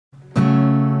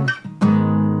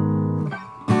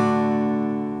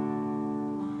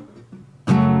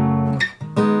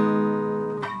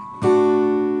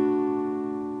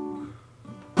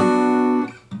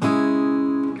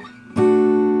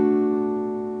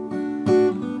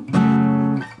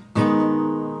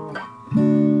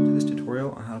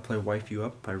Wife You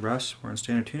Up by Russ. We're on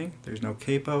standard tuning. There's no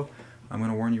capo. I'm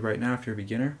going to warn you right now, if you're a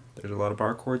beginner, there's a lot of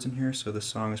bar chords in here, so this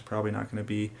song is probably not going to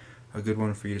be a good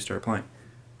one for you to start playing.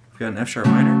 We've got an F sharp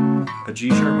minor, a G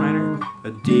sharp minor,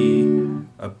 a D,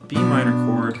 a B minor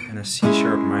chord, and a C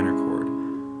sharp minor chord.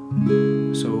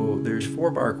 So there's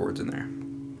 4 bar chords in there.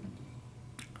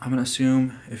 I'm going to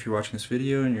assume if you're watching this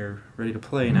video and you're ready to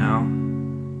play now,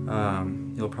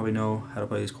 you'll probably know how to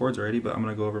play these chords already, but I'm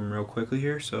going to go over them real quickly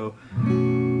here. So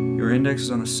your index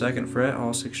is on the 2nd fret,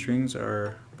 all 6 strings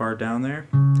are barred down there.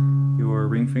 Your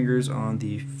ring finger's on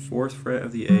the 4th fret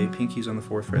of the A, pinky's on the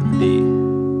 4th fret of the D.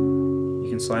 You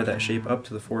can slide that shape up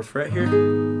to the 4th fret here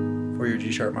for your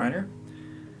G sharp minor.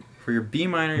 For your B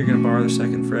minor, you're going to bar the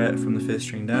 2nd fret from the 5th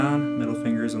string down, middle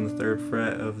finger's on the 3rd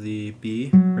fret of the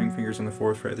B, ring finger's on the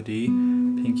 4th fret of the D,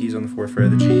 pinky's on the 4th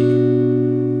fret of the G.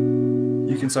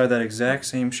 You can slide that exact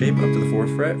same shape up to the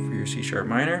 4th fret for your C sharp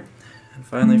minor. And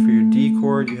finally, for your D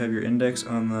chord, you have your index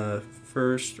on the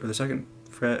 1st or the 2nd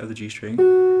fret of the G string,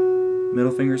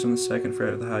 middle finger's on the 2nd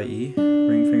fret of the high E,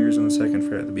 ring finger's on the 2nd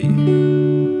fret of the B.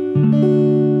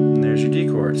 And there's your D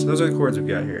chord. So those are the chords we've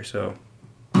got here. So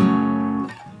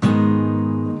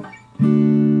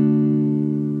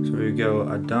we go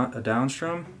a down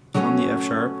strum on the F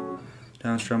sharp,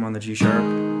 down strum on the G sharp,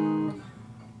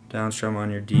 down strum on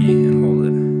your D, and hold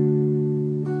it.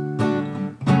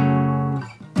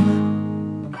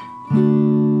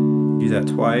 Do that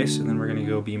twice, and then we're going to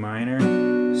go B minor,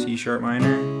 C sharp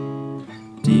minor,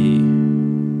 D,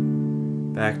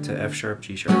 back to F sharp,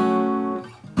 G sharp.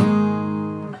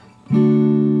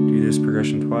 Do this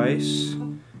progression twice,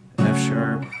 F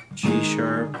sharp, G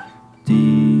sharp, D,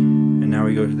 and now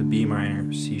we go to the B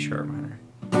minor, C sharp minor.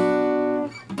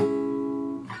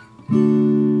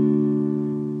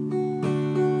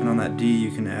 And on that D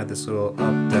you can add this little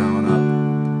up, down, up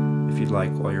if you'd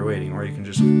like while you're waiting, or you can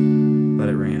just let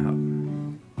it ring out.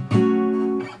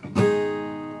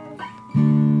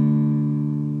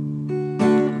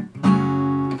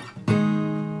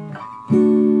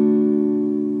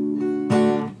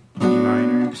 B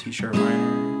minor, C sharp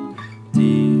minor,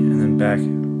 D, and then back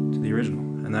to the original.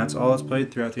 And that's all that's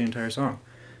played throughout the entire song.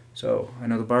 So I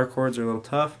know the bar chords are a little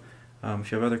tough.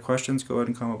 If you have other questions, go ahead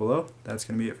and comment below. That's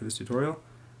going to be it for this tutorial.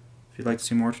 If you'd like to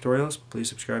see more tutorials, please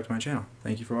subscribe to my channel.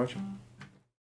 Thank you for watching.